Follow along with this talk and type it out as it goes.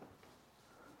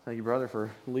Thank you, brother,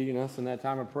 for leading us in that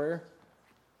time of prayer.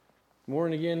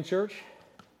 Morning again, church.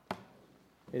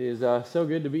 It is so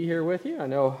good to be here with you. I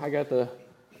know I got the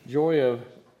joy of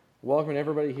welcoming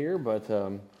everybody here, but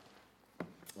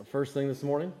first thing this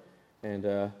morning,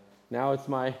 and now it's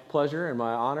my pleasure and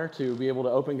my honor to be able to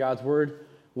open God's Word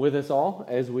with us all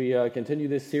as we continue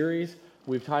this series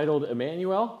we've titled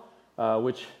Immanuel,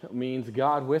 which means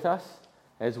God with us,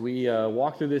 as we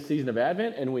walk through this season of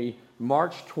Advent and we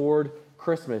march toward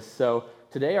Christmas. So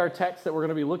today our text that we're going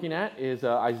to be looking at is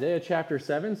Isaiah chapter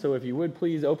 7. So if you would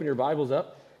please open your Bibles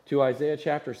up to Isaiah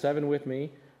chapter 7 with me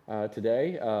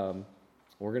today.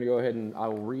 We're going to go ahead and I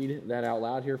will read that out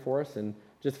loud here for us in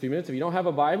just a few minutes. If you don't have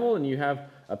a Bible and you have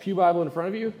a pew Bible in front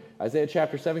of you, Isaiah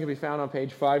chapter 7 can be found on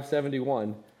page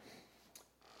 571.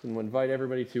 And we'll invite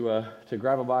everybody to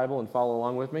grab a Bible and follow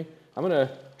along with me. I'm going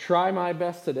to try my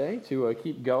best today to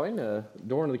keep going.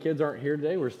 Dorn and the kids aren't here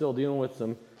today. We're still dealing with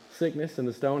some sickness in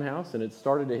the stone house, and it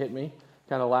started to hit me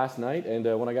kind of last night. And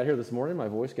when I got here this morning, my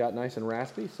voice got nice and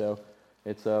raspy. So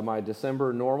it's my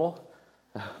December normal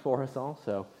for us all.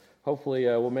 So hopefully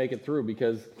we'll make it through,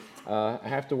 because I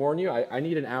have to warn you, I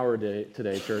need an hour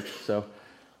today, church. So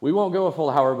we won't go a full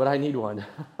hour, but I need one.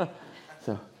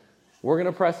 So we're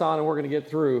going to press on and we're going to get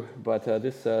through, but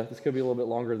this could be a little bit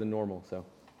longer than normal. So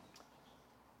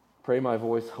pray my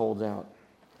voice holds out.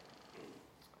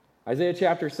 Isaiah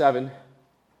chapter 7.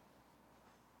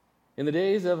 In the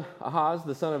days of Ahaz,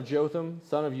 the son of Jotham,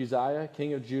 son of Uzziah,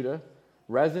 king of Judah,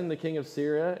 Rezin, the king of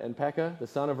Syria, and Pekah, the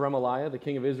son of Remaliah, the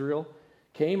king of Israel,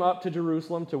 came up to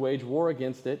Jerusalem to wage war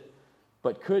against it,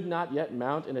 but could not yet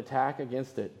mount an attack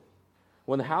against it.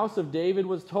 When the house of David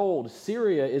was told,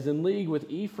 Syria is in league with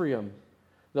Ephraim,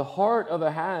 the heart of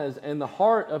Ahaz and the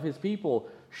heart of his people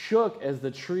shook as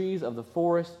the trees of the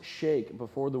forest shake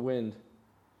before the wind.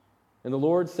 And the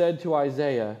Lord said to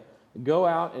Isaiah, Go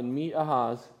out and meet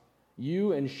Ahaz,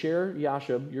 you and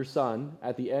Shear-Yashub, your son,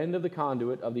 at the end of the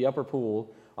conduit of the upper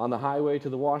pool on the highway to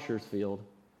the washer's field,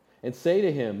 and say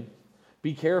to him,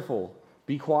 Be careful,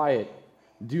 be quiet,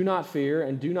 do not fear,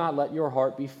 and do not let your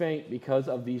heart be faint because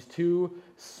of these two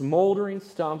smoldering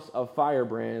stumps of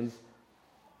firebrands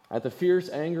at the fierce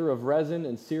anger of Rezin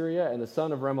and Syria and the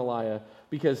son of Remaliah,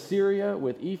 because Syria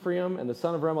with Ephraim and the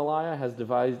son of Remaliah has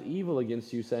devised evil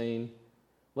against you, saying,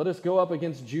 Let us go up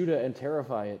against Judah and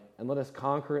terrify it, and let us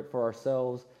conquer it for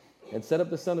ourselves, and set up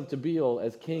the son of Tabeel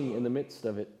as king in the midst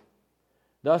of it.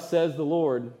 Thus says the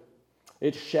Lord,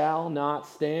 It shall not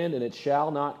stand, and it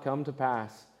shall not come to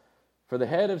pass. For the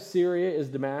head of Syria is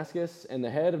Damascus, and the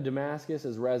head of Damascus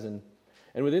is Rezin.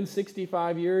 And within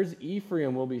 65 years,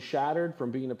 Ephraim will be shattered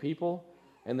from being a people,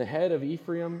 and the head of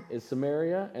Ephraim is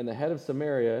Samaria, and the head of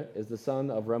Samaria is the son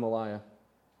of Remaliah.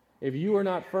 If you are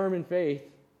not firm in faith,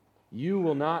 you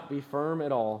will not be firm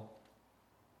at all.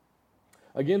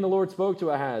 Again the Lord spoke to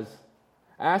Ahaz,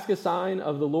 Ask a sign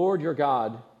of the Lord your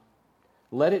God.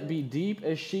 Let it be deep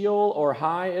as Sheol or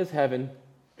high as heaven.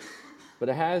 But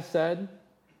Ahaz said,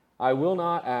 I will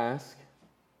not ask,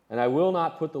 and I will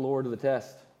not put the Lord to the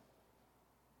test.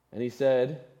 And he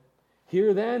said,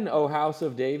 Hear then, O house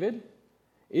of David,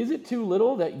 is it too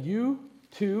little that you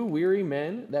two weary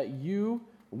men, that you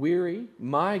weary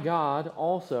my God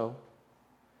also?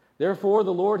 Therefore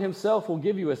the Lord himself will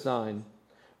give you a sign.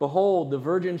 Behold, the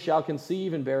virgin shall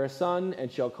conceive and bear a son,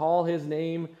 and shall call his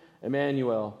name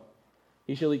Immanuel.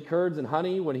 He shall eat curds and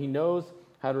honey when he knows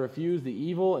how to refuse the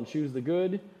evil and choose the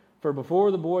good. For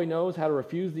before the boy knows how to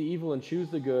refuse the evil and choose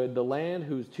the good, the land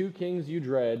whose two kings you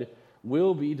dread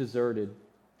will be deserted.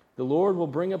 The Lord will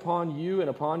bring upon you and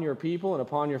upon your people and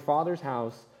upon your father's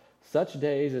house such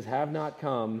days as have not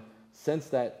come since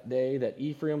that day that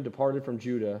Ephraim departed from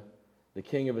Judah, the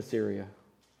king of Assyria.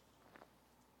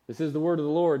 This is the word of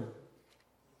the Lord.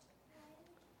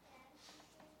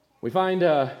 We find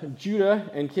Judah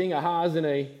and King Ahaz in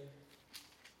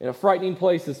a frightening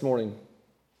place this morning.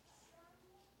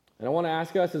 And I want to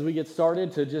ask us as we get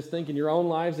started to just think in your own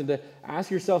lives and to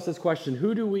ask yourselves this question: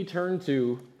 who do we turn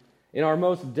to in our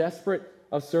most desperate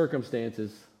of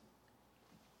circumstances?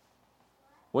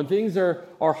 When things are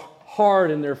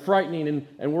hard and they're frightening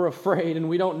and we're afraid and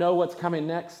we don't know what's coming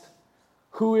next,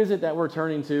 who is it that we're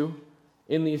turning to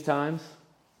in these times?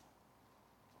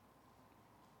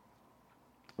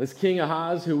 This King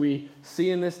Ahaz, who we see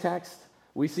in this text,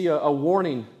 we see a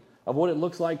warning of what it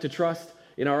looks like to trust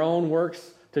in our own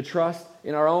works, to trust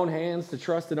in our own hands, to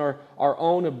trust in our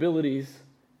own abilities,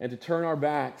 and to turn our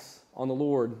backs on the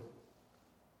Lord.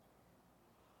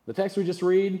 The text we just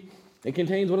read, it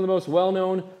contains one of the most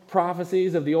well-known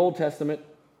prophecies of the Old Testament.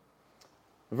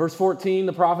 In verse 14,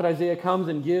 the prophet Isaiah comes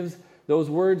and gives those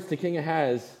words to King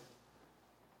Ahaz.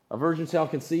 a virgin shall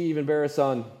conceive and bear a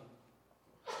son.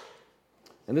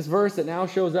 And this verse that now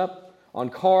shows up on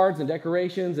cards and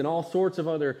decorations and all sorts of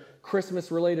other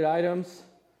Christmas-related items,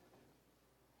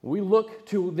 we look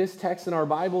to this text in our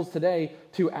Bibles today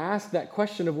to ask that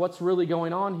question of what's really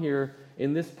going on here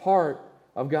in this part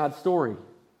of God's story.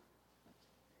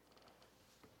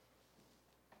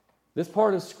 This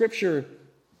part of Scripture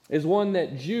is one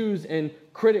that Jews and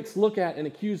critics look at and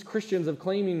accuse Christians of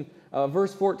claiming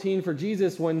verse 14 for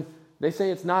Jesus when they say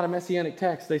it's not a messianic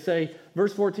text. They say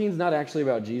verse 14 is not actually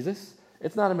about Jesus.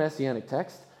 It's not a messianic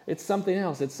text. It's something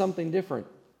else. It's something different.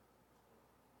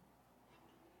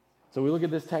 So we look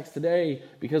at this text today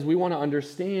because we want to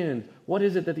understand what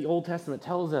is it that the Old Testament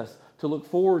tells us to look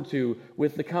forward to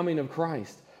with the coming of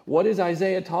Christ. What is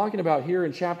Isaiah talking about here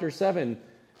in chapter 7?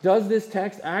 Does this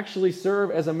text actually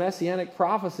serve as a messianic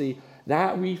prophecy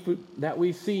that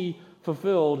we see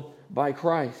fulfilled by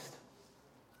Christ?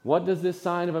 What does this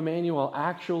sign of Immanuel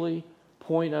actually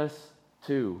point us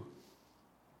to?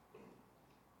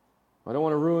 I don't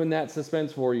want to ruin that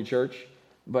suspense for you, church,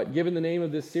 but given the name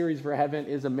of this series for Advent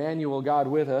is Immanuel, God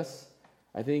with us,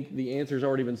 I think the answer's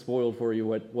already been spoiled for you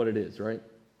what it is, right?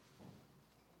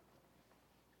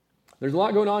 There's a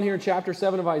lot going on here in chapter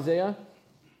 7 of Isaiah.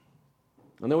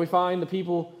 And then we find the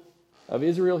people of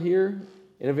Israel here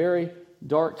in a very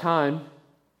dark time.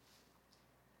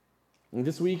 And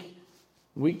this week,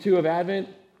 week 2 of Advent,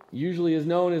 usually is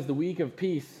known as the week of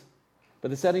peace.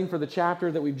 But the setting for the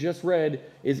chapter that we've just read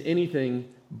is anything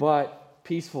but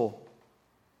peaceful.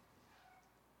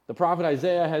 The prophet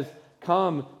Isaiah has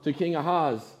come to King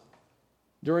Ahaz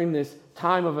during this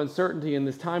time of uncertainty and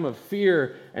this time of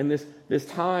fear and this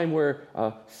time where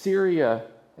Syria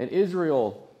and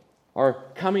Israel are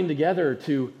coming together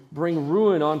to bring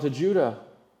ruin onto Judah.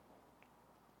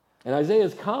 And Isaiah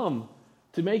has come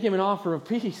to make him an offer of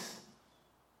peace,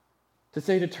 to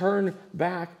say to turn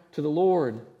back to the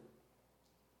Lord.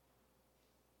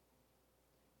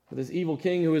 But this evil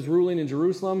king who is ruling in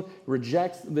Jerusalem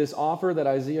rejects this offer that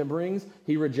Isaiah brings.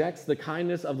 He rejects the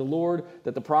kindness of the Lord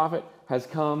that the prophet has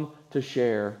come to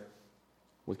share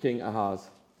with King Ahaz.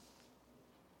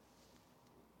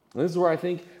 And this is where I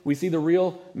think we see the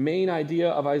real main idea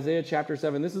of Isaiah chapter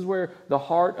 7. This is where the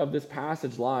heart of this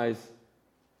passage lies.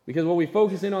 Because when we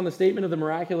focus in on the statement of the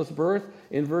miraculous birth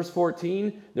in verse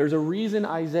 14, there's a reason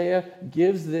Isaiah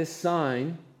gives this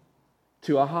sign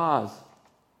to Ahaz.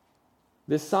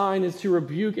 This sign is to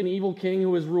rebuke an evil king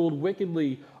who has ruled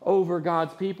wickedly over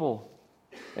God's people.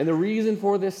 And the reason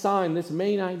for this sign, this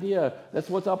main idea, that's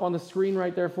what's up on the screen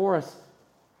right there for us,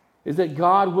 is that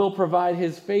God will provide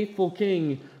his faithful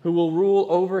king who will rule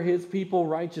over his people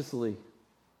righteously.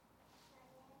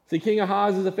 See, King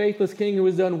Ahaz is a faithless king who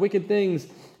has done wicked things.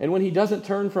 And when he doesn't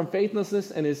turn from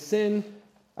faithlessness and his sin,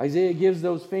 Isaiah gives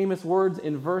those famous words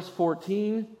in verse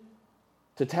 14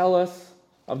 to tell us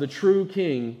of the true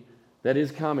king that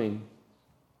is coming.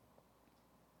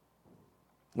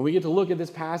 And we get to look at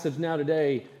this passage now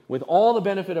today with all the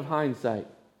benefit of hindsight.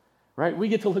 Right? We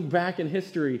get to look back in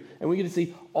history and we get to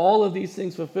see all of these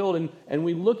things fulfilled. And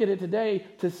we look at it today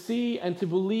to see and to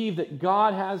believe that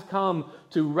God has come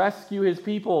to rescue his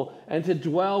people and to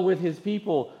dwell with his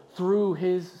people through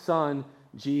his Son,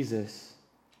 Jesus.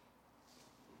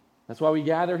 That's why we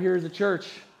gather here as a church.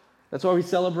 That's why we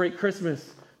celebrate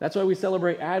Christmas. That's why we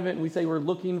celebrate Advent and we say we're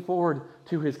looking forward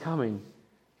to his coming.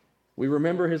 We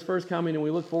remember his first coming and we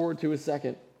look forward to his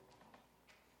second.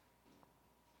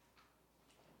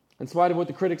 In spite of what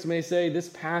the critics may say, this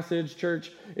passage,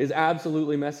 church, is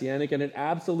absolutely messianic, and it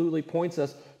absolutely points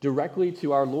us directly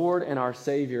to our Lord and our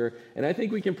Savior. And I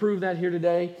think we can prove that here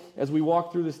today as we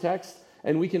walk through this text,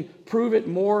 and we can prove it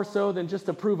more so than just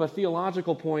to prove a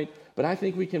theological point, but I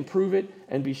think we can prove it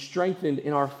and be strengthened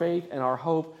in our faith and our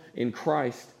hope in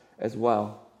Christ as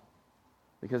well.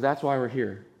 Because that's why we're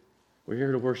here. We're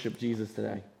here to worship Jesus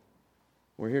today.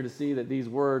 We're here to see that these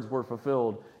words were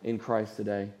fulfilled in Christ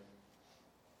today.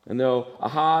 And though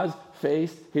Ahaz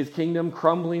faced his kingdom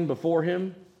crumbling before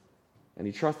him, and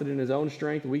he trusted in his own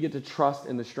strength, we get to trust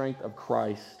in the strength of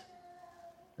Christ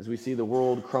as we see the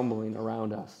world crumbling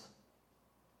around us.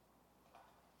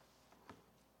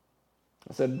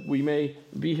 I said we may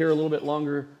be here a little bit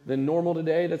longer than normal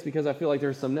today. That's because I feel like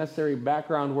there's some necessary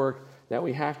background work that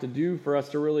we have to do for us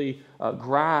to really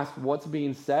grasp what's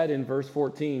being said in verse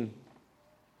 14.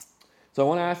 So I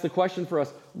want to ask the question for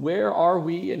us, where are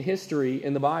we in history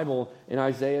in the Bible in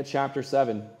Isaiah chapter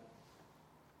 7?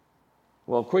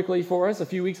 Well, quickly for us, a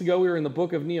few weeks ago we were in the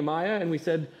book of Nehemiah, and we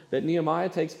said that Nehemiah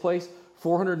takes place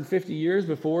 450 years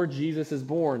before Jesus is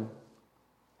born.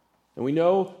 And we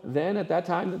know then at that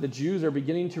time that the Jews are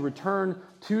beginning to return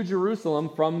to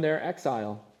Jerusalem from their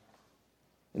exile.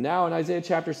 And now in Isaiah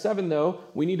chapter 7, though,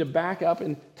 we need to back up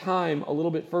in time a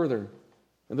little bit further.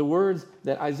 And the words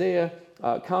that Isaiah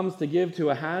comes to give to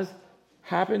Ahaz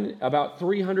happened about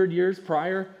 300 years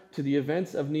prior to the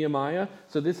events of Nehemiah.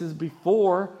 So this is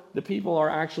before the people are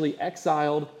actually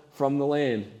exiled from the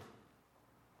land.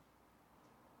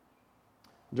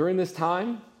 During this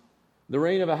time, during the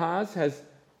reign of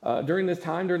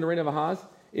Ahaz,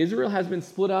 Israel has been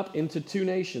split up into two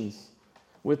nations,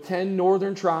 with 10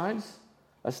 northern tribes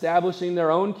establishing their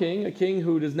own king, a king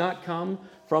who does not come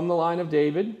from the line of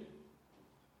David.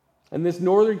 And this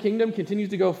northern kingdom continues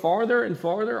to go farther and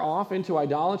farther off into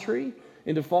idolatry,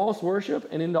 into false worship,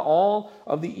 and into all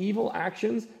of the evil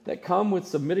actions that come with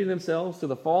submitting themselves to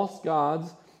the false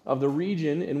gods of the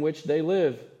region in which they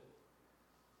live.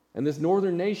 And this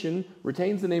northern nation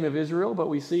retains the name of Israel, but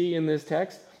we see in this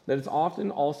text that it's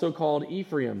often also called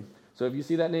Ephraim. So if you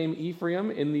see that name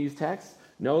Ephraim in these texts,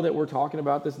 know that we're talking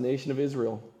about this nation of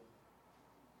Israel.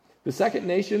 The second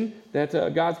nation that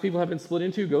God's people have been split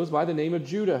into goes by the name of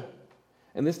Judah.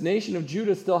 And this nation of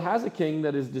Judah still has a king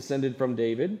that is descended from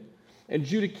David. And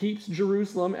Judah keeps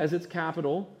Jerusalem as its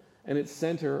capital and its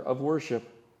center of worship.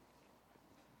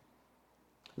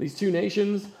 These two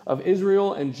nations of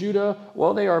Israel and Judah,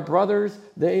 well, they are brothers.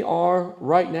 They are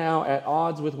right now at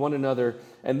odds with one another.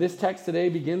 And this text today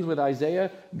begins with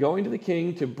Isaiah going to the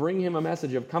king to bring him a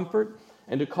message of comfort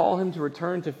and to call him to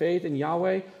return to faith in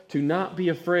Yahweh, to not be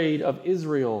afraid of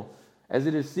Israel as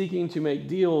it is seeking to make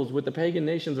deals with the pagan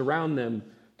nations around them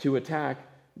to attack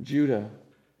Judah.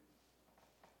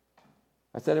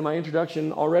 I said in my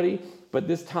introduction already, but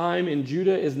this time in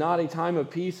Judah is not a time of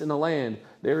peace in the land.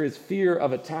 There is fear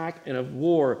of attack and of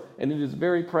war, and it is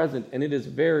very present, and it is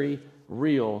very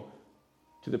real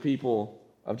to the people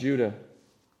of Judah.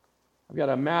 I've got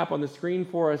a map on the screen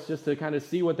for us just to kind of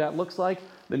see what that looks like.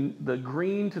 The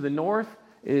green to the north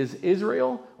is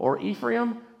Israel or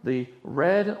Ephraim. The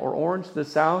red or orange to the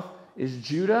south is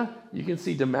Judah. You can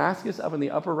see Damascus up in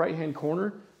the upper right-hand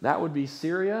corner. That would be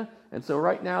Syria. And so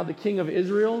right now the king of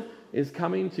Israel is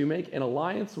coming to make an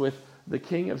alliance with the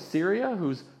king of Syria,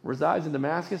 who resides in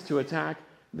Damascus, to attack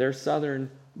their southern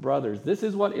brothers. This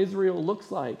is what Israel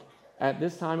looks like at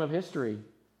this time of history.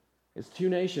 It's two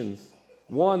nations.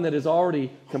 One that has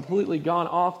already completely gone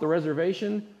off the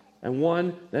reservation, and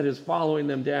one that is following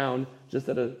them down just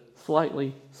at a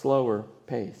slightly slower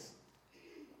pace.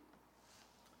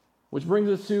 Which brings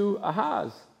us to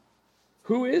Ahaz.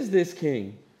 Who is this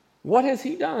king? What has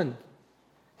he done?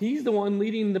 He's the one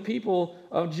leading the people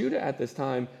of Judah at this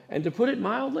time. And to put it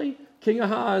mildly, King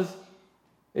Ahaz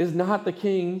is not the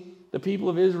king the people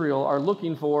of Israel are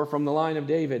looking for from the line of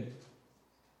David.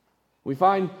 We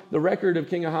find the record of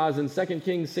King Ahaz in 2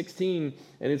 Kings 16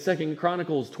 and in 2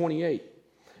 Chronicles 28.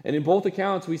 And in both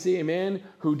accounts, we see a man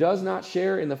who does not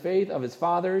share in the faith of his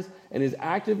fathers and is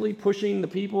actively pushing the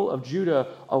people of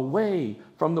Judah away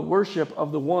from the worship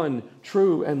of the one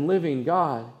true and living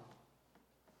God.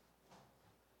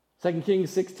 2 Kings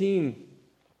 16,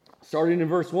 starting in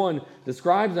verse 1,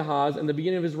 describes Ahaz and the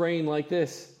beginning of his reign like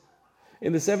this.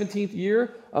 In the 17th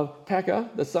year of Pekah,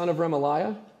 the son of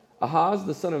Remaliah, Ahaz,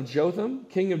 the son of Jotham,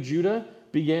 king of Judah,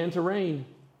 began to reign.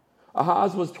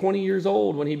 Ahaz was 20 years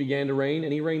old when he began to reign,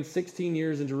 and he reigned 16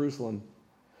 years in Jerusalem.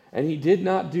 And he did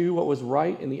not do what was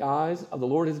right in the eyes of the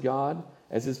Lord his God,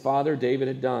 as his father David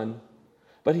had done.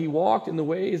 But he walked in the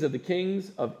ways of the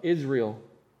kings of Israel.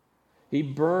 He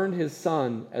burned his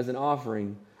son as an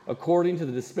offering, according to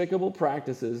the despicable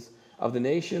practices of the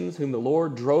nations whom the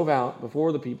Lord drove out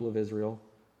before the people of Israel.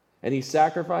 And he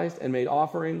sacrificed and made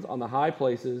offerings on the high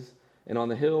places and on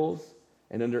the hills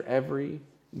and under every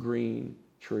green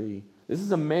tree. This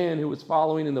is a man who was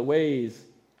following in the ways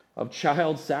of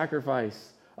child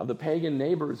sacrifice of the pagan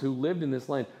neighbors who lived in this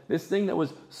land. This thing that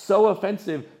was so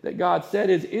offensive that God said,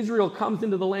 as Israel comes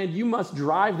into the land, you must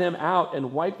drive them out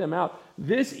and wipe them out.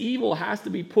 This evil has to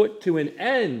be put to an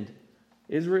end,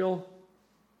 Israel,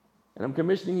 and I'm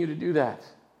commissioning you to do that.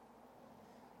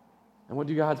 And what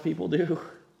do God's people do?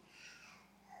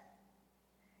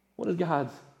 What does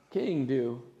God's king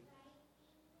do?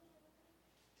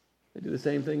 They do the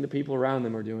same thing the people around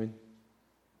them are doing.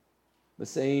 The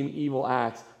same evil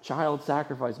acts. Child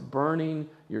sacrifice, burning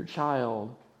your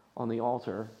child on the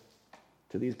altar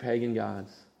to these pagan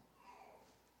gods.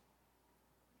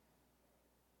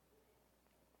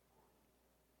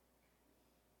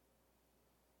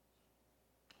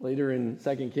 Later in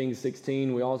 2 Kings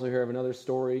 16, we also hear of another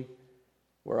story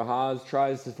where Ahaz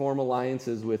tries to form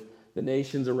alliances with the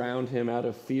nations around him out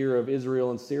of fear of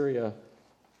Israel and Syria.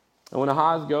 And when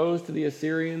Ahaz goes to the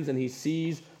Assyrians and he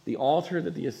sees the altar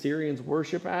that the Assyrians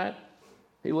worship at,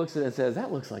 he looks at it and says,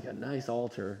 that looks like a nice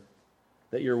altar.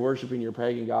 that you're worshiping your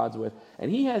pagan gods with.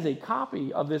 And he has a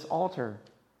copy of this altar.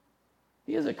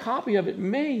 He has a copy of it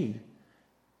made.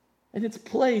 And it's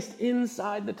placed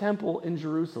inside the temple in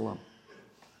Jerusalem.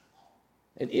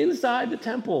 And inside the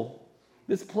temple,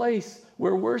 this place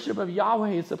where worship of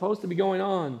Yahweh is supposed to be going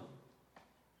on,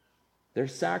 they're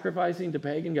sacrificing to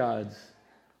pagan gods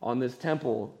on this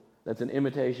temple that's an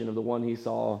imitation of the one he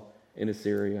saw in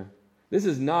Assyria. This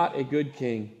is not a good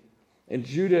king. And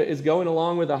Judah is going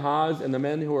along with Ahaz and the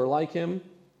men who are like him.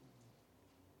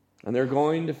 And they're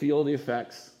going to feel the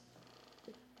effects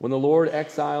when the Lord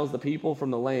exiles the people from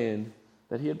the land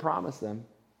that he had promised them.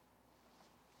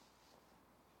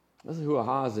 This is who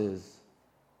Ahaz is.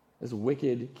 This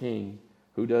wicked king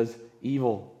who does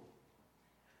evil.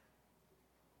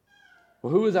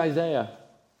 Well, who is Isaiah?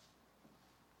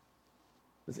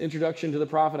 This introduction to the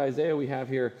prophet Isaiah we have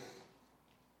here.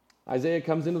 Isaiah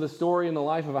comes into the story in the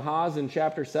life of Ahaz in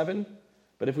chapter 7.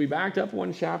 But if we backed up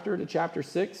one chapter to chapter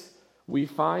 6, we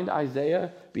find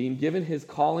Isaiah being given his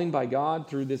calling by God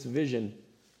through this vision,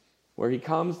 where he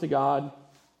comes to God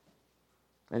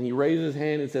and he raises his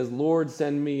hand and says, Lord,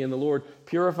 send me. And the Lord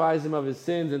purifies him of his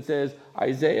sins and says,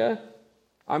 Isaiah,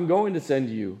 I'm going to send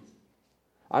you.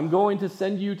 I'm going to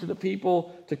send you to the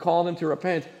people to call them to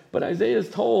repent. But Isaiah is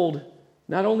told,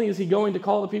 not only is he going to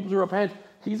call the people to repent,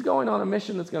 he's going on a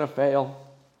mission that's going to fail.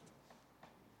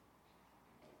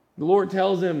 The Lord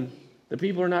tells him the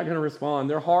people are not going to respond.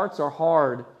 Their hearts are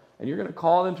hard, and you're going to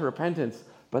call them to repentance,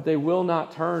 but they will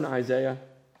not turn, Isaiah.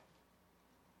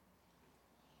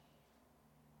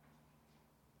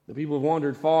 The people have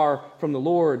wandered far from the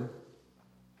Lord,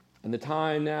 and the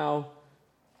time now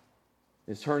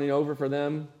is turning over for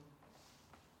them,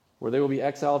 where they will be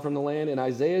exiled from the land. And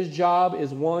Isaiah's job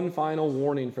is one final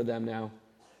warning for them now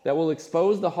that will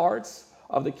expose the hearts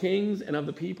of the kings and of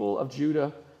the people of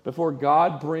Judah before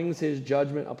God brings his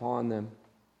judgment upon them.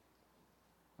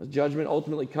 This judgment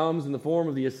ultimately comes in the form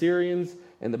of the Assyrians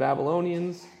and the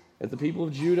Babylonians, as the people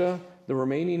of Judah, the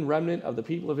remaining remnant of the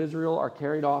people of Israel, are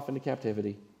carried off into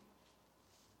captivity.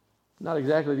 Not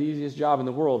exactly the easiest job in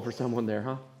the world for someone there,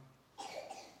 huh?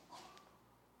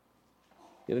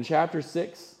 Yet in chapter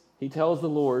 6, he tells the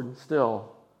Lord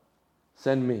still,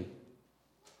 send me.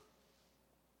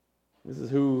 This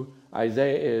is who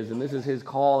Isaiah is, and this is his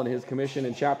call and his commission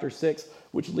in chapter 6,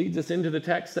 which leads us into the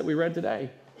text that we read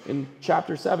today in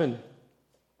chapter 7,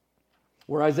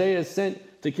 where Isaiah is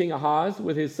sent to King Ahaz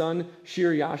with his son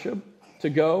Shir-Yashub to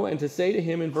go and to say to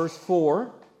him in verse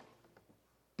 4,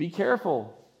 be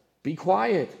careful, be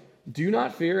quiet, do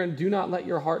not fear, and do not let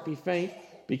your heart be faint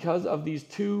because of these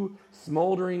two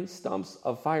smoldering stumps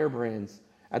of firebrands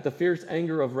at the fierce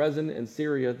anger of Rezin and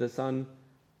Syria, the son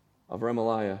of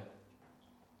Remaliah.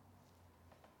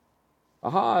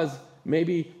 Ahaz may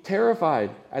be terrified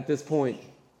at this point.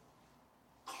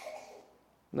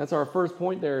 And that's our first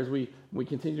point there as we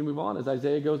continue to move on, as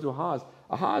Isaiah goes to Ahaz.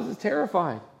 Ahaz is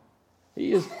terrified.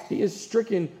 He is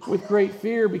stricken with great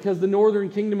fear because the northern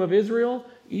kingdom of Israel,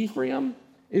 Ephraim,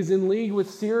 is in league with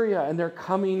Syria, and they're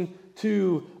coming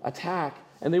to attack.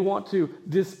 And they want to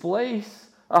displace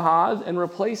Ahaz and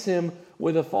replace him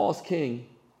with a false king.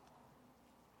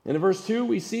 And in verse 2,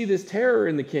 we see this terror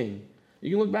in the king. You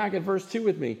can look back at verse 2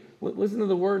 with me. Listen to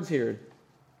the words here.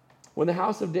 When the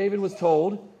house of David was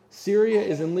told, Syria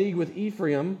is in league with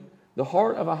Ephraim, the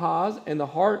heart of Ahaz and the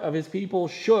heart of his people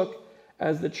shook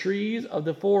as the trees of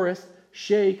the forest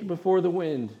shake before the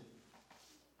wind.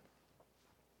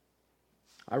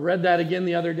 I read that again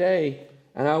the other day,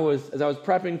 and as I was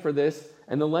prepping for this,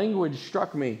 and the language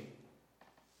struck me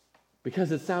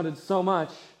because it sounded so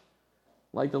much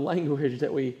like the language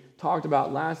that we talked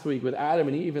about last week with Adam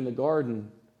and Eve in the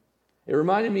garden. It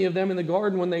reminded me of them in the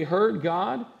garden when they heard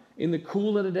God in the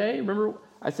cool of the day. Remember,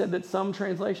 I said that some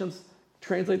translations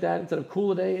translate that instead of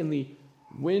cool of the day in the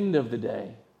wind of the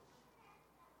day.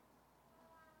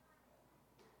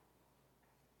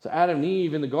 So Adam and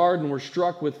Eve in the garden were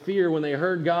struck with fear when they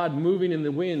heard God moving in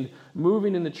the wind,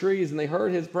 moving in the trees, and they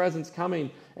heard his presence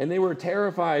coming, and they were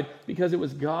terrified because it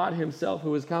was God himself who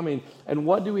was coming. And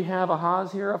what do we have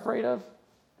Ahaz here afraid of?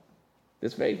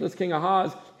 This faithless king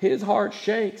Ahaz, his heart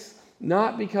shakes,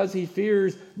 not because he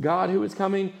fears God who is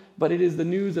coming, but it is the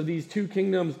news of these two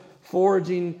kingdoms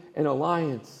forging an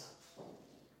alliance.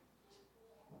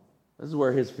 This is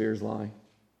where his fears lie.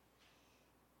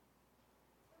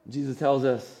 Jesus tells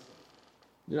us,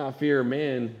 do not fear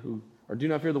do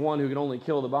not fear the one who can only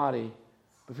kill the body,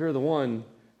 but fear the one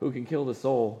who can kill the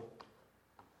soul.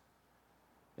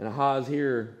 And Ahaz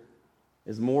here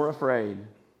is more afraid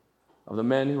of the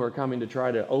men who are coming to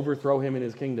try to overthrow him in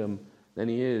his kingdom than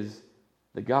he is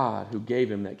the God who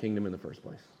gave him that kingdom in the first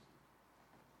place.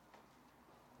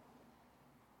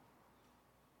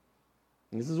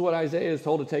 And this is what Isaiah is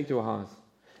told to take to Ahaz.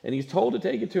 And he's told to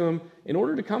take it to him in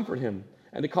order to comfort him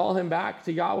and to call him back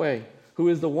to Yahweh, who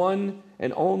is the one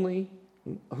and only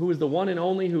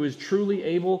who is truly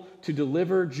able to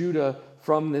deliver Judah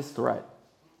from this threat.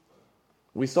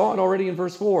 We saw it already in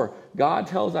verse 4. God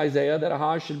tells Isaiah that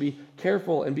Ahaz should be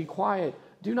careful and be quiet.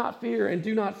 Do not fear and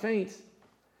do not faint.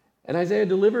 And Isaiah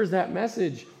delivers that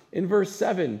message in verse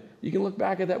 7. You can look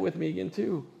back at that with me again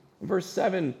too. Verse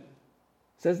 7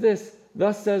 says this,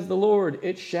 "Thus says the Lord,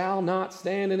 it shall not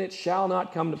stand and it shall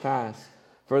not come to pass.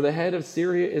 For the head of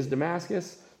Syria is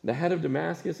Damascus, the head of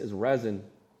Damascus is Rezin."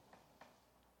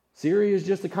 Syria is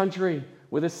just a country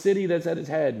with a city that's at its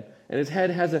head. And its head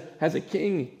has a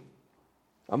king,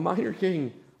 a minor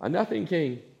king, a nothing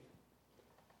king.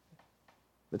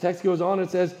 The text goes on and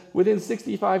says, within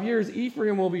 65 years,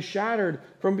 Ephraim will be shattered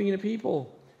from being a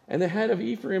people. And the head of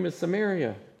Ephraim is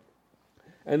Samaria.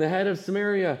 And the head of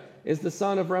Samaria is the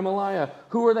son of Remaliah.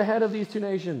 Who are the head of these two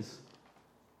nations?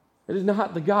 It is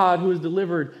not the God who has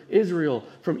delivered Israel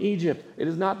from Egypt. It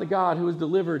is not the God who has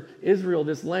delivered Israel,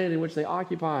 this land in which they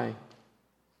occupy.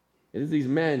 It is these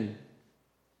men.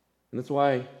 And that's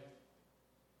why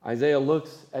Isaiah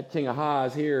looks at King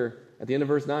Ahaz here at the end of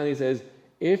verse 9. He says,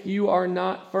 if you are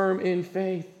not firm in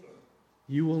faith,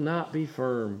 you will not be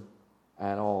firm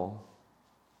at all.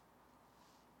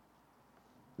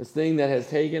 This thing that has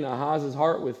taken Ahaz's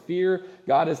heart with fear,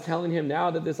 God is telling him now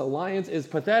that this alliance is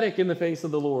pathetic in the face of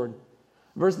the Lord.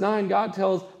 Verse 9, God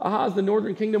tells Ahaz the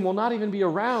northern kingdom will not even be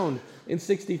around in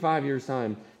 65 years'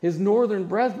 time. His northern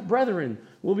brethren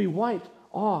will be wiped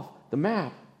off the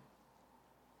map.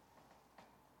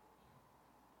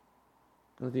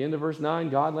 And at the end of verse 9,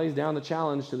 God lays down the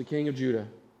challenge to the king of Judah.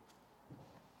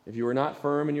 If you are not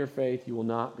firm in your faith, you will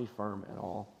not be firm at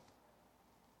all.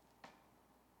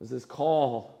 There's this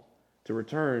call to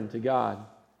return to God.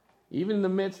 Even in the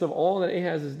midst of all that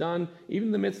Ahaz has done, even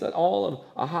in the midst of all of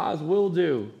Ahaz will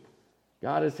do,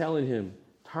 God is telling him,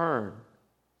 turn,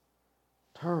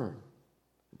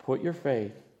 put your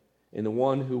faith in the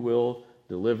one who will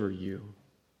deliver you.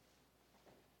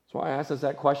 That's why I asked us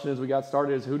that question as we got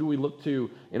started, is who do we look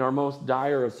to in our most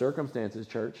dire of circumstances,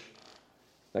 church?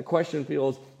 That question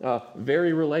feels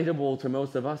very relatable to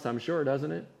most of us, I'm sure,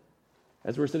 doesn't it?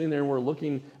 As we're sitting there and we're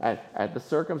looking at the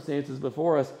circumstances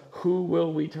before us, who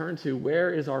will we turn to?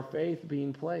 Where is our faith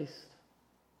being placed?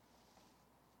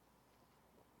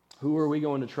 Who are we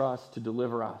going to trust to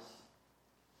deliver us?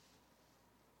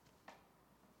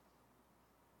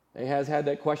 Ahaz had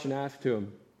that question asked to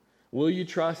him. Will you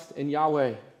trust in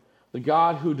Yahweh, the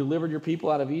God who delivered your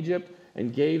people out of Egypt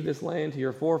and gave this land to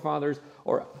your forefathers?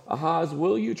 Or Ahaz,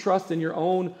 will you trust in your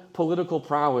own political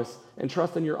prowess and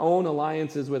trust in your own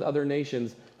alliances with other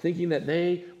nations, thinking that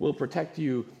they will protect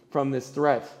you from this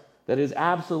threat that is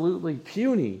absolutely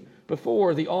puny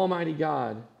before the Almighty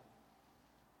God?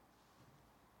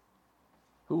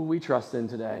 Who will we trust in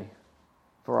today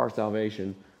for our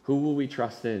salvation? Who will we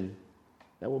trust in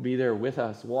that will be there with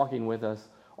us, walking with us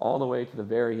all the way to the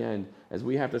very end, as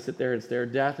we have to sit there and stare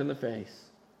death in the face?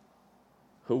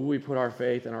 Who will we put our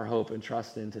faith and our hope and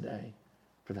trust in today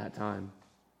for that time?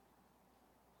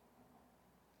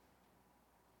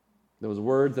 Those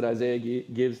words that Isaiah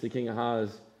gives to King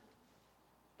Ahaz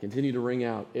continue to ring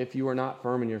out. If you are not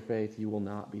firm in your faith, you will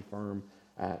not be firm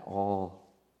at all.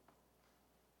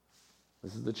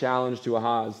 This is the challenge to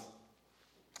Ahaz.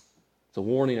 It's a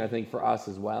warning, I think, for us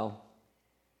as well.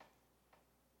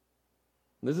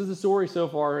 This is the story so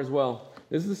far as well.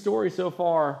 This is the story so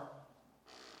far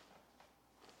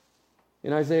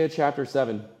in Isaiah chapter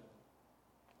 7.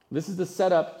 This is the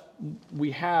setup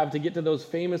we have to get to those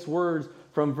famous words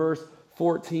from verse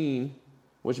 14,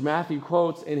 which Matthew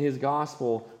quotes in his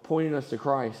gospel, pointing us to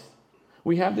Christ.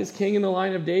 We have this king in the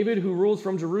line of David who rules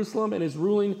from Jerusalem and is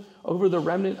ruling over the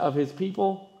remnant of his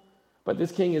people. But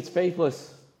this king is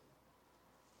faithless,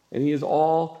 and he is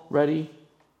already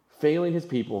failing his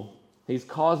people. He's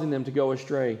causing them to go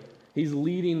astray. He's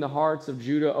leading the hearts of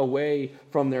Judah away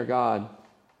from their God.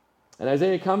 And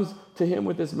Isaiah comes to him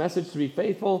with this message to be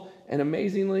faithful, and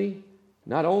amazingly,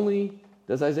 not only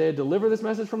does Isaiah deliver this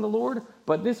message from the Lord,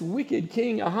 but this wicked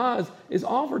king Ahaz is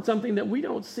offered something that we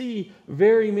don't see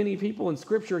very many people in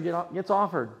Scripture gets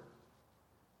offered.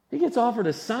 He gets offered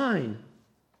a sign.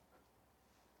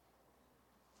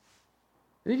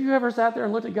 And if you ever sat there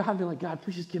and looked at God and been like, God,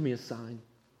 please just give me a sign.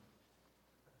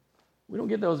 We don't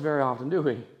get those very often, do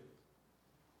we?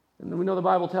 And we know the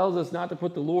Bible tells us not to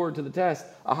put the Lord to the test.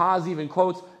 Ahaz even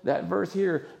quotes that verse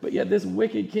here. But yet this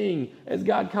wicked king, as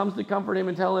God comes to comfort him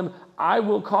and tell him, I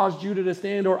will cause Judah to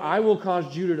stand, or I will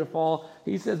cause Judah to fall,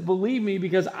 he says, believe me,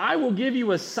 because I will give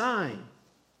you a sign.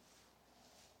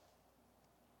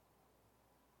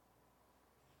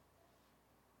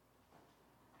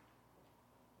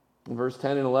 In verse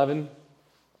 10 and 11,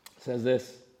 it says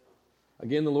this.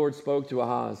 Again, the Lord spoke to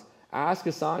Ahaz. Ask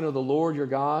a sign of the Lord your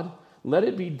God. Let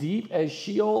it be deep as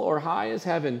Sheol or high as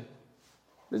heaven.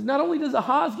 Because not only does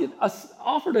Ahaz get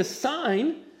offered a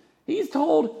sign, he's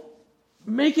told,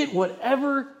 make it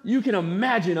whatever you can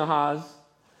imagine, Ahaz.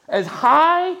 As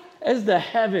high as the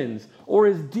heavens, or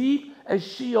as deep as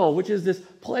Sheol, which is this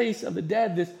place of the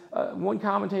dead. This one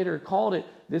commentator called it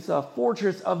this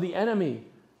fortress of the enemy.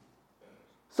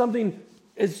 Something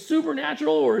as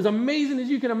supernatural or as amazing as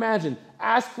you can imagine.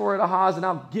 Ask for it, Ahaz, and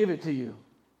I'll give it to you.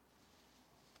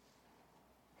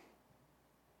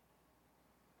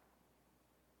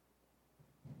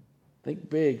 Think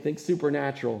big, think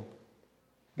supernatural.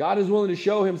 God is willing to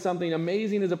show him something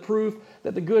amazing as a proof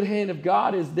that the good hand of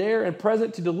God is there and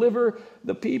present to deliver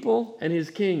the people and his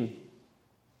king.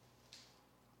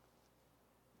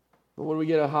 But what do we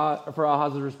get for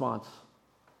Ahaz's response?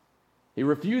 He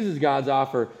refuses God's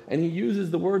offer, and he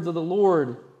uses the words of the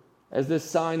Lord as this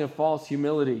sign of false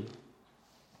humility.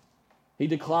 He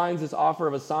declines this offer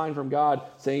of a sign from God,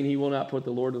 saying he will not put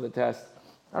the Lord to the test.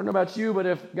 I don't know about you, but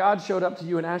if God showed up to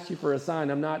you and asked you for a sign,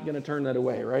 I'm not going to turn that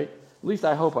away, right? At least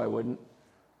I hope I wouldn't.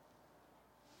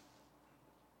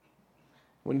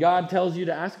 When God tells you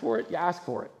to ask for it, you ask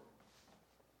for it.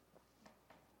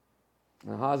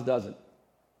 And Ahaz doesn't.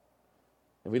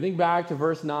 If we think back to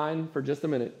verse 9 for just a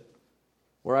minute,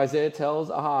 where Isaiah tells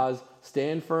Ahaz,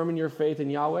 stand firm in your faith in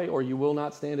Yahweh, or you will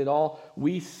not stand at all,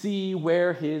 we see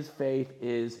where his faith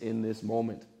is in this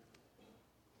moment.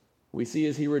 We see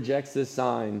as he rejects this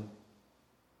sign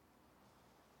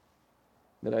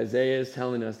that Isaiah is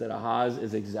telling us that Ahaz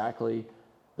is exactly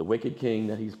the wicked king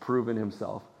that he's proven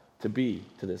himself to be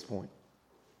to this point.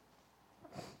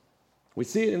 We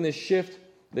see it in this shift,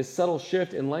 this subtle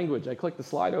shift in language. I clicked the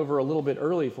slide over a little bit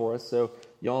early for us, so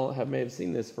y'all may have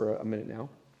seen this for a minute now.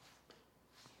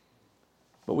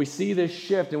 But we see this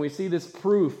shift and we see this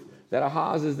proof that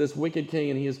Ahaz is this wicked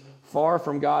king and he is far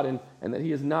from God and that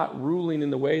he is not ruling in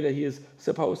the way that he is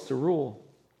supposed to rule.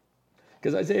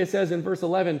 Because Isaiah says in verse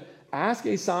 11, ask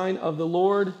a sign of the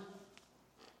Lord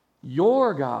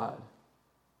your God.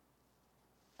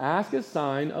 Ask a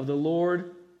sign of the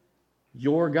Lord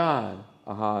your God,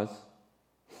 Ahaz.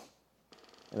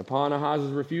 And upon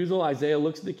Ahaz's refusal, Isaiah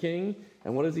looks at the king,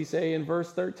 and what does he say in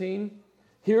verse 13?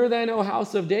 Hear then, O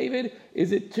house of David,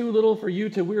 is it too little for you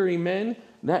to weary men,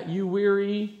 that you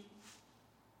weary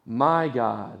my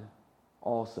God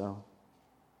also?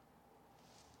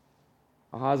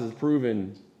 Ahaz has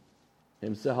proven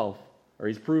himself, or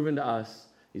he's proven to us,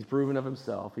 he's proven of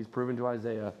himself, he's proven to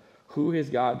Isaiah who his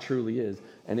God truly is,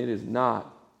 and it is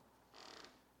not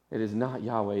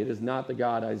Yahweh, it is not the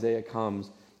God Isaiah comes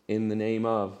in the name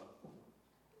of.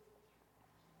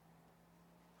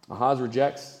 Ahaz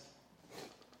rejects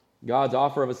God's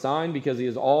offer of a sign because he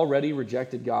has already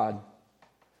rejected God.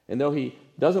 And though he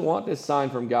doesn't want this sign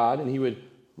from God, and he would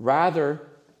rather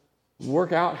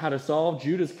work out how to solve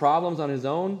Judah's problems on his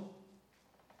own,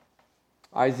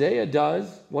 Isaiah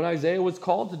does what Isaiah was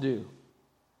called to do.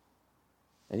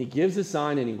 And he gives a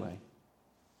sign anyway.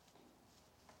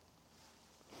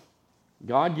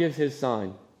 God gives his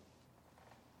sign.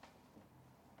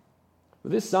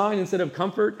 But this sign, instead of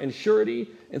comfort and surety,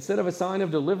 instead of a sign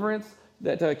of deliverance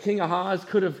that King Ahaz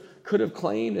could have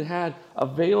claimed and had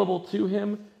available to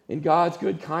him in God's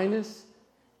good kindness,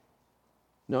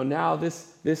 no, now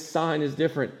this sign is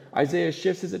different. Isaiah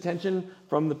shifts his attention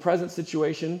from the present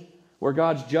situation where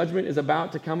God's judgment is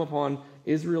about to come upon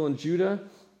Israel and Judah,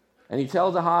 and he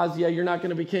tells Ahaz, yeah, you're not going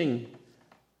to be king.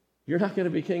 You're not going to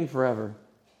be king forever.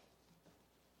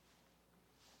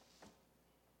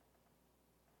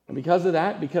 And because of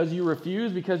that, because you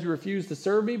refuse to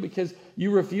serve me, because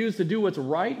you refuse to do what's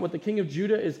right, what the king of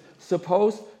Judah is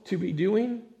supposed to be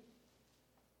doing,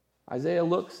 Isaiah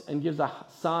looks and gives a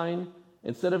sign.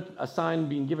 Instead of a sign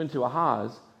being given to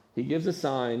Ahaz, he gives a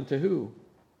sign to who?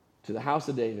 To the house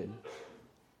of David.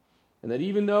 And that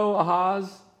even though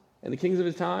Ahaz and the kings of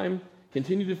his time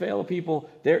continue to fail people,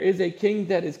 there is a king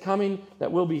that is coming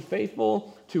that will be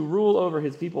faithful to rule over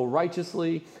his people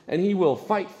righteously, and he will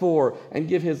fight for and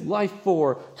give his life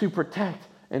for to protect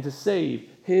and to save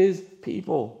his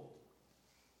people.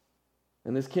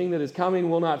 And this king that is coming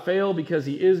will not fail because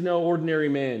he is no ordinary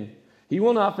man. He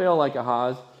will not fail like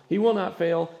Ahaz. He will not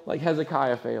fail like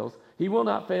Hezekiah fails. He will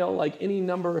not fail like any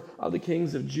number of the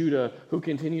kings of Judah who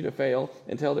continue to fail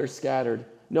until they're scattered.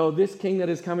 No, this king that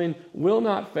is coming will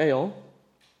not fail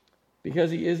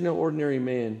because he is no ordinary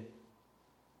man.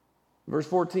 Verse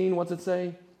 14, what's it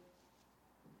say?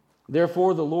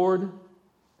 Therefore the Lord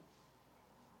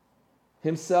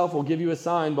himself will give you a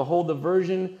sign. Behold, the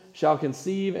virgin shall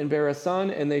conceive and bear a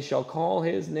son, and they shall call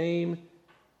his name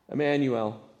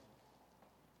Immanuel.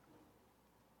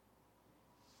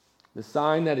 The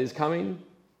sign that is coming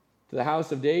to the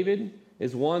house of David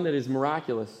is one that is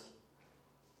miraculous.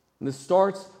 And this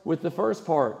starts with the first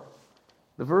part.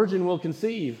 The virgin will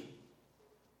conceive.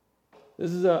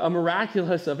 This is a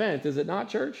miraculous event, is it not,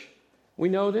 church? We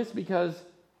know this because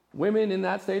women in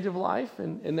that stage of life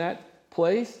and in that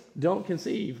place don't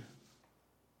conceive.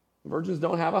 Virgins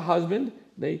don't have a husband.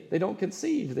 They don't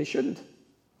conceive. They shouldn't.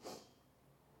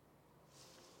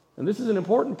 And this is an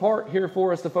important part here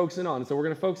for us to focus in on. So we're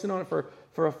going to focus in on it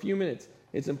for a few minutes.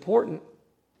 It's important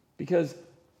because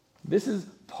this is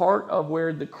part of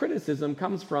where the criticism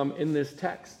comes from in this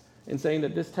text, in saying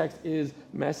that this text is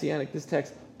messianic. This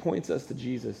text points us to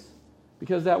Jesus.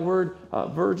 Because that word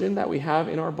virgin that we have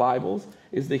in our Bibles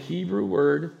is the Hebrew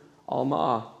word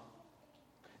almah.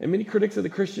 And many critics of the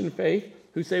Christian faith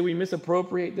who say we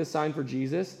misappropriate this sign for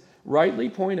Jesus rightly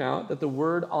point out that the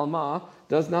word almah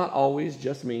does not always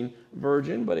just mean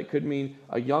virgin, but it could mean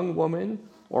a young woman,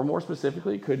 or more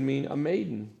specifically, it could mean a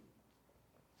maiden.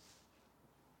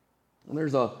 And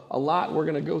there's a lot we're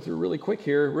going to go through really quick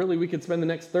here. Really, we could spend the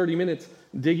next 30 minutes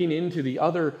digging into the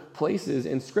other places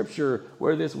in Scripture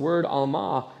where this word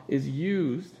almah is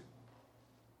used.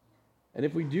 And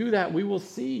if we do that, we will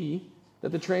see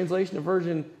that the translation of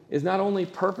virgin is not only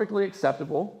perfectly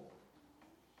acceptable,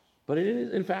 but it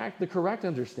is, in fact, the correct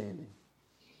understanding.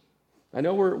 I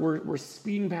know we're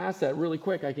speeding past that really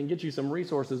quick. I can get you some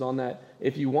resources on that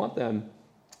if you want them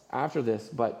after this.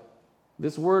 But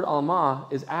this word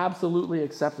almah is absolutely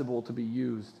acceptable to be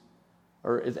used,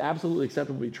 or is absolutely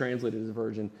acceptable to be translated as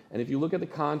virgin. And if you look at the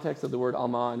context of the word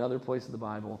almah in other places of the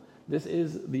Bible, this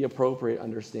is the appropriate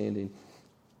understanding.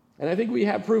 And I think we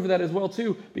have proof of that as well,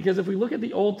 too, because if we look at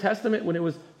the Old Testament when it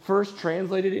was first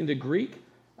translated into Greek,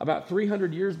 about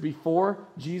 300 years before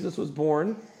Jesus was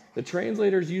born, the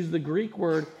translators used the Greek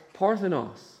word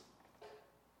parthenos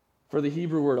for the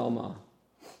Hebrew word almah.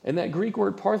 And that Greek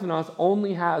word parthenos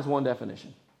only has one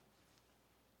definition.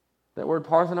 That word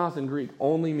parthenos in Greek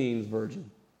only means virgin.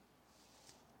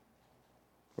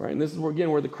 Right? And this is where,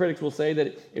 again, where the critics will say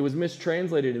that it was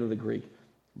mistranslated into the Greek.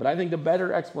 But I think the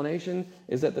better explanation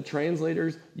is that the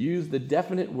translators used the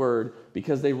definite word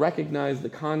because they recognized the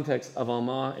context of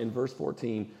almah in verse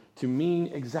 14 to mean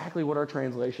exactly what our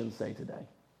translations say today.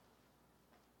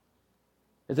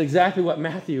 It's exactly what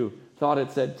Matthew thought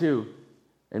it said too.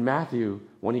 In Matthew,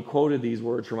 when he quoted these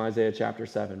words from Isaiah chapter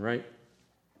 7, right?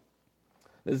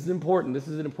 This is important. This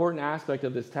is an important aspect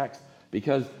of this text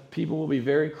because people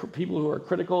who are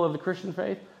critical of the Christian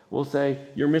faith will say,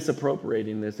 you're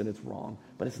misappropriating this and it's wrong.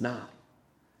 But it's not.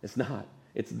 It's not.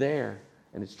 It's there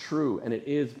and it's true and it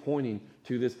is pointing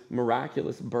to this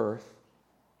miraculous birth.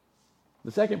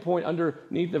 The second point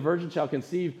underneath the virgin shall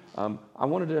conceive, I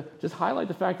wanted to just highlight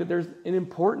the fact that there's an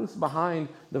importance behind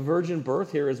the virgin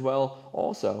birth here as well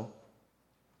also.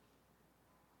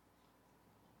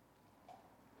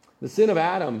 The sin of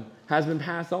Adam has been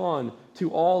passed on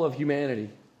to all of humanity.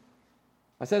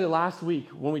 I said it last week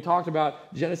when we talked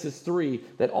about Genesis 3,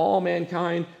 that all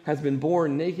mankind has been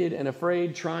born naked and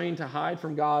afraid, trying to hide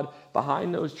from God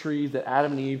behind those trees that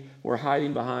Adam and Eve were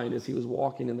hiding behind as he was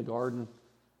walking in the garden.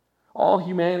 All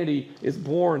humanity is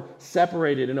born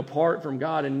separated and apart from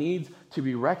God and needs to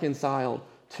be reconciled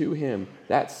to him.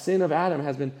 That sin of Adam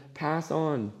has been passed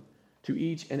on to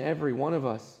each and every one of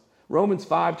us. Romans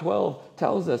 5:12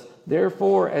 tells us,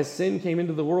 therefore, as sin came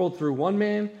into the world through one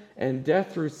man and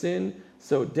death through sin,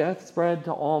 so death spread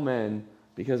to all men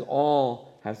because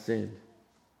all have sinned.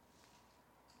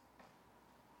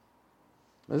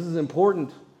 This is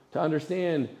important to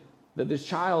understand that this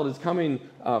child is coming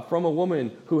from a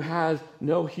woman who has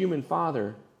no human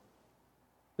father.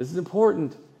 This is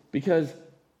important because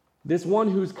this one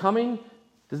who's coming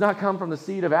does not come from the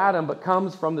seed of Adam, but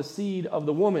comes from the seed of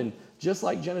the woman, just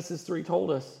like Genesis 3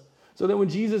 told us. So that when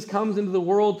Jesus comes into the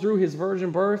world through his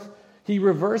virgin birth, he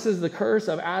reverses the curse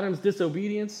of Adam's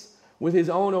disobedience with his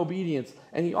own obedience,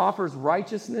 and he offers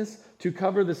righteousness to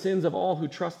cover the sins of all who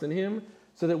trust in him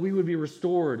so that we would be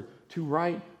restored to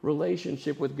right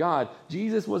relationship with God.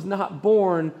 Jesus was not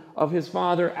born of his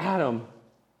father Adam.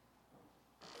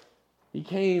 He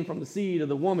came from the seed of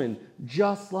the woman,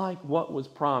 just like what was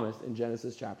promised in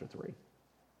Genesis chapter 3.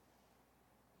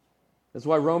 That's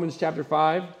why Romans chapter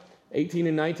 5, 18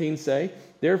 and 19 say,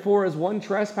 therefore, as one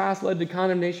trespass led to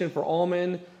condemnation for all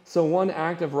men, so one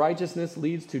act of righteousness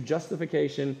leads to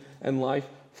justification and life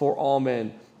for all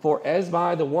men. For as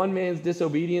by the one man's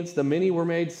disobedience the many were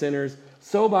made sinners,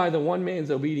 so by the one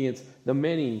man's obedience the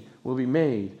many will be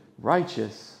made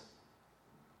righteous.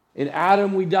 In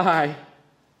Adam we die.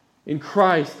 In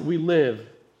Christ we live.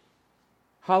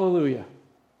 Hallelujah.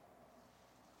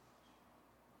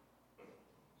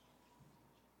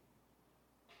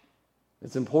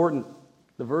 It's important.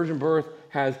 The virgin birth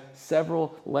has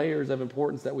several layers of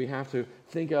importance that we have to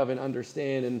think of and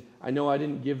understand. And I know I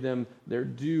didn't give them their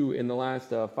due in the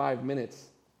last 5 minutes.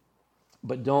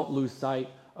 But don't lose sight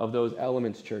of those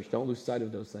elements, church. Don't lose sight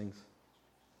of those things.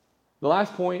 The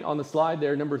last point on the slide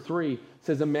there, number 3,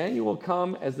 says Immanuel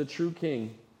come as the true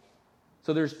king.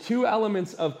 So there's 2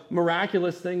 elements of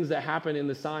miraculous things that happen in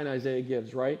the sign Isaiah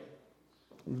gives, right?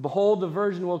 Behold, the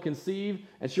virgin will conceive,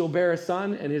 and she'll bear a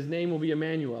son, and his name will be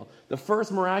Immanuel. The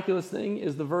first miraculous thing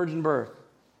is the virgin birth.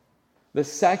 The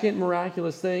second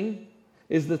miraculous thing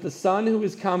is that the son who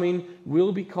is coming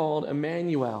will be called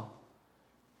Immanuel,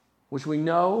 which we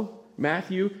know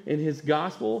Matthew in his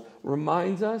gospel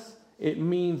reminds us it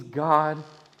means God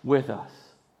with us.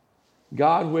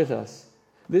 God with us.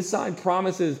 This sign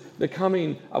promises the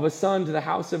coming of a son to the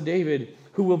house of David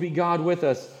who will be God with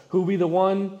us, who will be the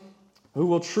one who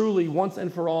will truly, once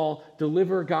and for all,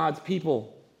 deliver God's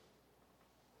people.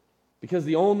 Because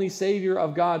the only Savior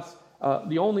God's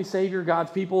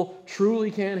people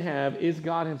truly can have is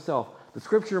God himself. The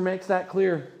scripture makes that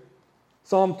clear.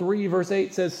 Psalm 3 verse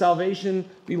 8 says, salvation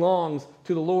belongs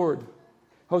to the Lord.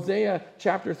 Hosea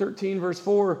chapter 13 verse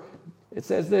 4, it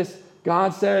says this,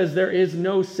 God says there is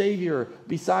no Savior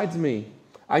besides me.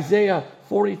 Isaiah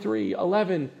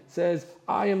 43:11 says,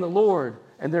 I am the Lord,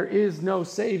 and there is no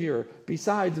Savior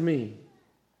besides me.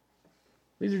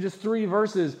 These are just 3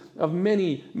 verses of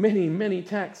many, many, many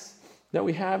texts that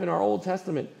we have in our Old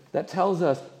Testament that tells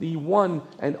us the one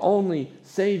and only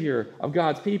Savior of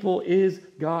God's people is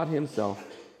God himself.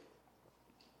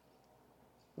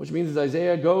 Which means as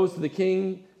Isaiah goes to the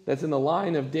king that's in the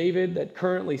line of David that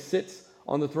currently sits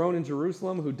on the throne in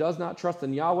Jerusalem, who does not trust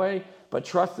in Yahweh, but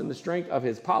trusts in the strength of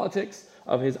his politics,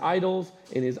 of his idols,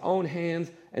 in his own hands,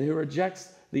 and who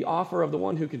rejects the offer of the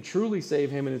one who can truly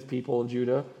save him and his people of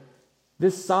Judah,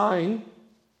 this sign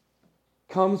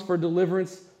comes for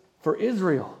deliverance for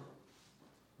Israel.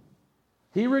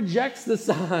 He rejects the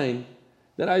sign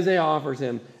that Isaiah offers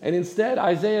him. And instead,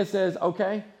 Isaiah says,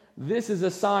 okay, this is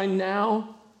a sign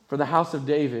now for the house of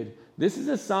David. This is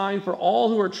a sign for all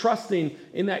who are trusting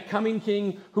in that coming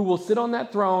king who will sit on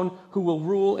that throne, who will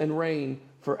rule and reign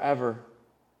forever.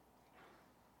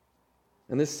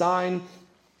 And this sign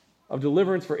of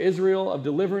deliverance for Israel, of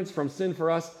deliverance from sin for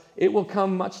us, it will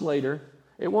come much later.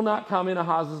 It will not come in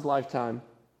Ahaz's lifetime.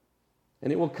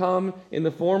 And it will come in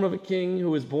the form of a king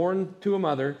who is born to a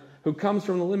mother, who comes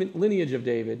from the lineage of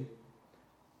David.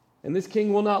 And this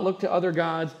king will not look to other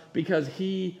gods because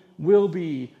he will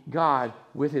be God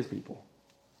with his people.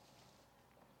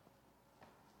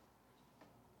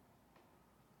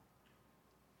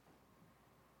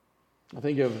 I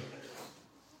think of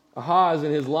Ahaz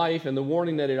and his life and the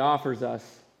warning that it offers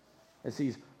us as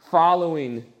he's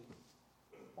following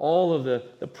all of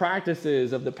the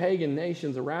practices of the pagan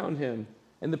nations around him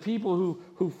and the people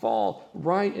who fall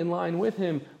right in line with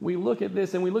him. We look at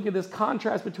this and we look at this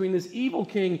contrast between this evil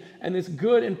king and this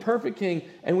good and perfect king,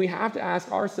 and we have to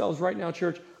ask ourselves right now,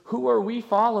 church, who are we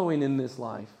following in this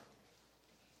life?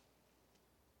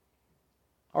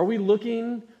 Are we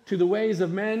looking to the ways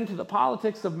of men, to the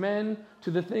politics of men,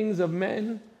 to the things of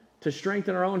men, to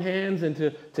strengthen our own hands and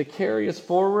to carry us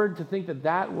forward, to think that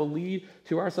that will lead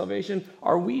to our salvation?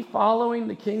 Are we following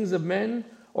the kings of men,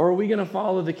 or are we going to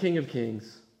follow the King of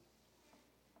Kings?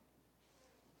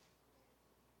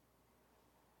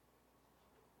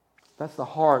 That's the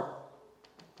heart.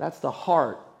 That's the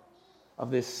heart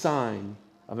of this sign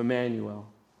of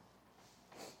Immanuel.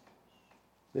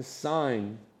 This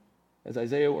sign, as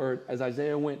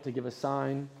Isaiah went to give a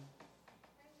sign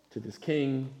to this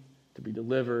king to be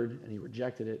delivered, and he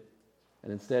rejected it.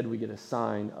 And instead we get a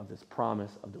sign of this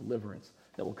promise of deliverance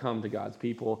that will come to God's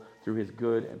people through his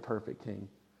good and perfect king.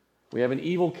 We have an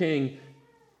evil king,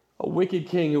 a wicked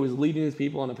king who is leading his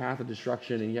people on a path of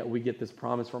destruction, and yet we get this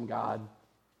promise from God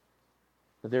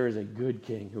that there is a good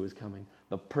king who is coming,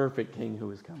 the perfect king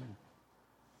who is coming.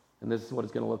 And this is what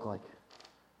it's going to look like.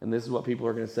 And this is what people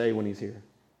are going to say when he's here.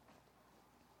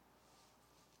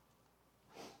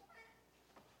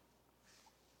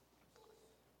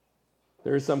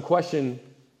 There is some question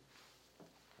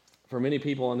for many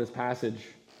people in this passage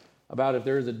about if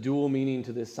there is a dual meaning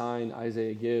to this sign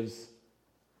Isaiah gives.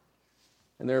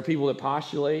 And there are people that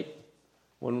postulate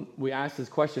when we ask this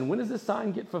question, when does this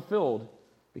sign get fulfilled?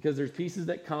 Because there's pieces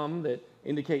that come that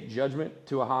indicate judgment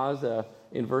to Ahaz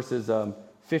in verses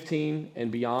 15 and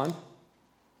beyond.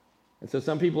 And so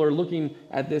some people are looking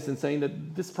at this and saying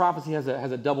that this prophecy has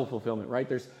a double fulfillment, right?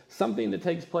 There's something that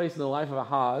takes place in the life of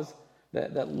Ahaz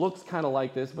that looks kind of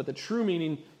like this, but the true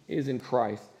meaning is in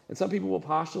Christ. And some people will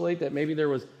postulate that maybe there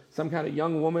was some kind of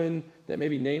young woman that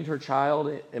maybe named her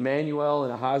child Immanuel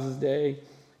in Ahaz's day.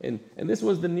 And this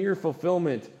was the near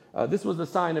fulfillment. This was the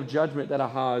sign of judgment that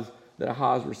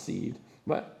Ahaz received.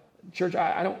 But church,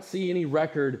 I don't see any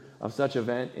record of such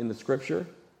event in the scripture.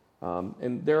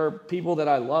 And there are people that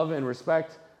I love and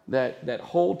respect that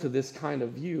hold to this kind of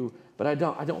view, but I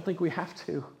don't think we have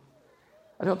to.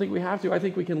 I don't think we have to. I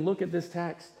think we can look at this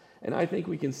text, and I think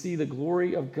we can see the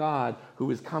glory of God who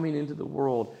is coming into the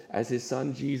world as his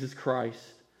son Jesus Christ,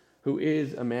 who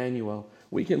is Immanuel.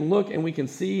 We can look and we can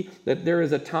see that there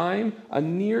is a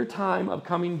near time of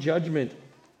coming judgment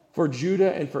for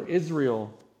Judah and for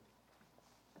Israel.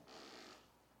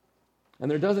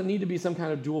 And there doesn't need to be some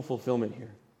kind of dual fulfillment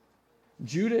here.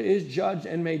 Judah is judged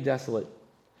and made desolate,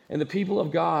 and the people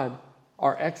of God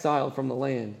are exiled from the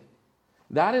land.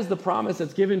 That is the promise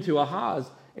that's given to Ahaz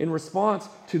in response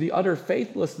to the utter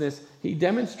faithlessness he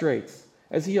demonstrates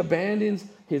as he abandons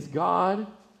his God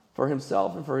for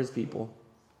himself and for his people.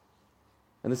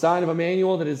 And the sign of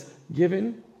Immanuel that is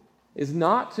given is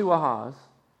not to Ahaz,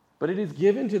 but it is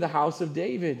given to the house of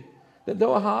David, that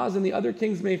though Ahaz and the other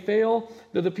kings may fail,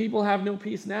 though the people have no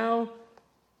peace now,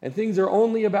 and things are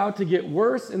only about to get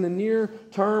worse in the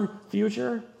near-term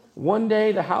future, one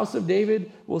day the house of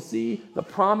David will see the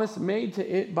promise made to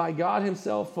it by God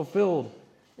himself fulfilled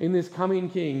in this coming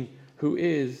king who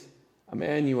is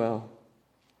Immanuel.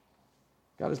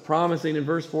 God is promising in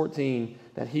verse 14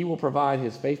 that he will provide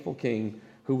his faithful king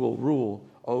who will rule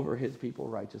over his people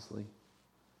righteously.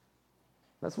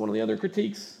 That's one of the other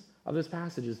critiques of this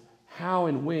passage is how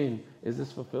and when is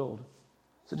this fulfilled?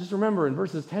 So just remember in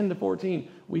verses 10 to 14,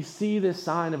 we see this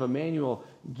sign of Immanuel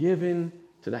given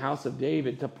to the house of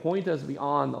David to point us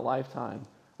beyond the lifetime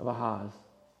of Ahaz.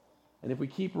 And if we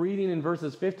keep reading in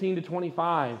verses 15 to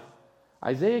 25,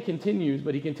 Isaiah continues,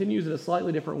 but he continues in a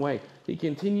slightly different way. He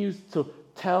continues to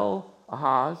tell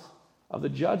Ahaz of the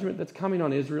judgment that's coming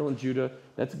on Israel and Judah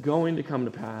that's going to come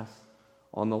to pass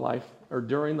on the life or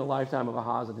during the lifetime of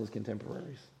Ahaz and his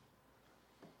contemporaries.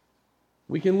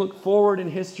 We can look forward in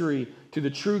history to the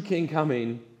true king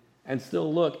coming and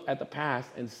still look at the past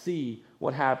and see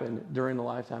what happened during the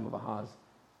lifetime of Ahaz.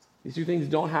 These two things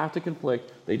don't have to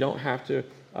conflict. They don't have to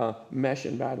mesh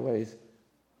in bad ways.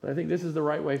 But I think this is the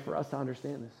right way for us to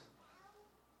understand this.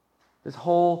 This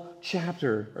whole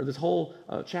chapter,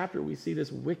 we see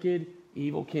this wicked,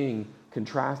 evil king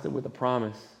contrasted with the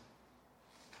promise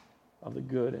of the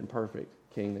good and perfect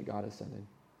king that God is sending.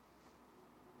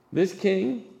 This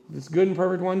king, this good and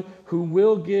perfect one, who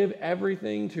will give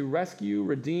everything to rescue,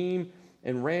 redeem,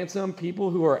 and ransom people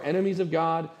who are enemies of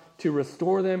God, to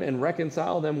restore them and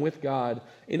reconcile them with God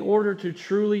in order to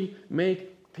truly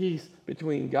make peace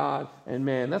between God and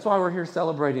man. That's why we're here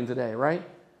celebrating today, right?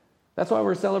 That's why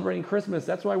we're celebrating Christmas.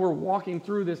 That's why we're walking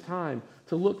through this time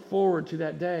to look forward to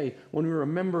that day when we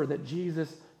remember that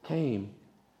Jesus came.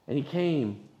 And he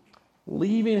came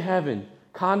leaving heaven,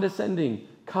 condescending,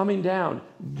 coming down,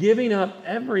 giving up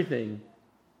everything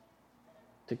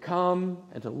to come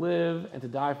and to live and to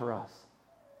die for us,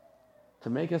 to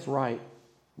make us right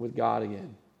with God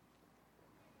again.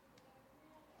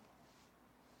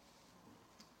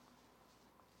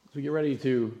 As we get ready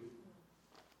to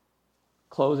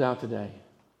close out today,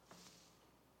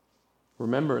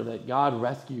 remember that God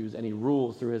rescues and he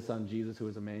rules through his son Jesus, who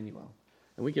is Immanuel.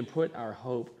 And we can put our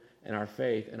hope and our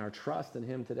faith and our trust in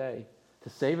him today to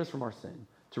save us from our sin,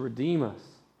 to redeem us,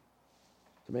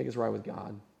 to make us right with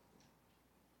God.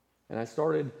 And I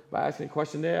started by asking a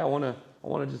question today. I want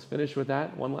to just finish with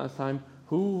that one last time.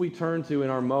 Who will we turn to in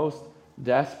our most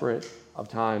desperate of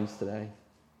times today?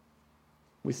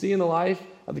 We see in the life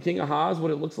of the king Ahaz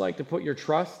what it looks like to put your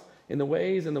trust in the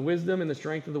ways and the wisdom and the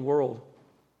strength of the world.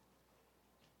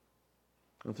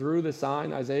 And through the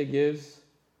sign Isaiah gives,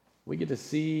 we get to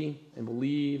see and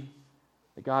believe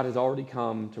that God has already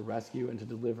come to rescue and to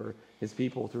deliver his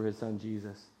people through his son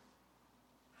Jesus.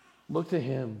 Look to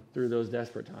him through those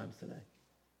desperate times today.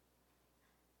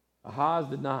 Ahaz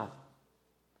did not.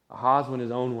 Ahaz went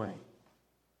his own way.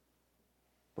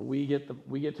 But we get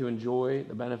to enjoy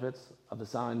the benefits of the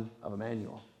sign of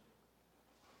Immanuel.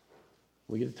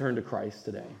 We get to turn to Christ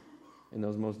today in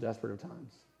those most desperate of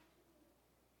times.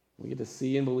 We get to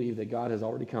see and believe that God has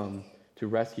already come to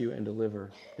rescue and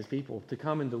deliver his people, to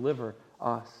come and deliver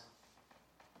us.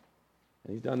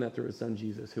 And he's done that through his son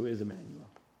Jesus, who is Immanuel.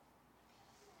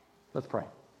 Let's pray.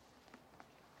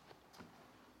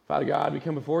 Father God, we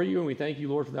come before you and we thank you,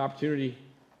 Lord, for the opportunity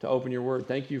to open your word.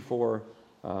 Thank you for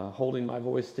holding my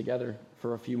voice together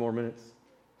for a few more minutes.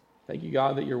 Thank you,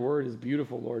 God, that your word is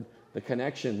beautiful, Lord. The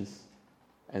connections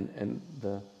and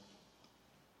the,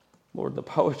 Lord, the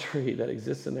poetry that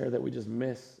exists in there that we just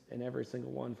miss in every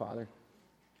single one, Father.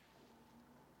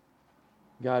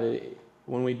 God,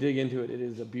 when we dig into it, it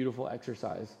is a beautiful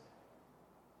exercise.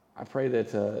 I pray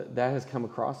that that has come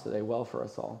across today well for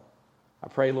us all. I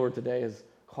pray, Lord, today has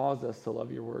caused us to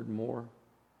love your word more.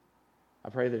 I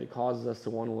pray that it causes us to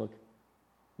want to look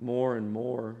more and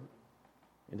more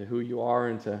into who you are,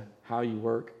 into how you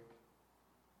work.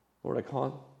 Lord,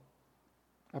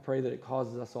 I pray that it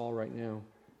causes us all right now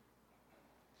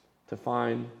to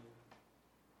find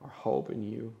our hope in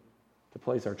you, to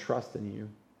place our trust in you.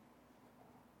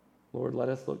 Lord, let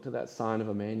us look to that sign of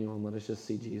Immanuel and let us just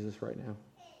see Jesus right now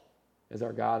as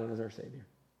our God and as our Savior.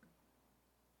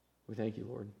 We thank you,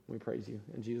 Lord. We praise you.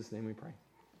 In Jesus' name we pray.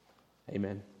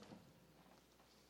 Amen.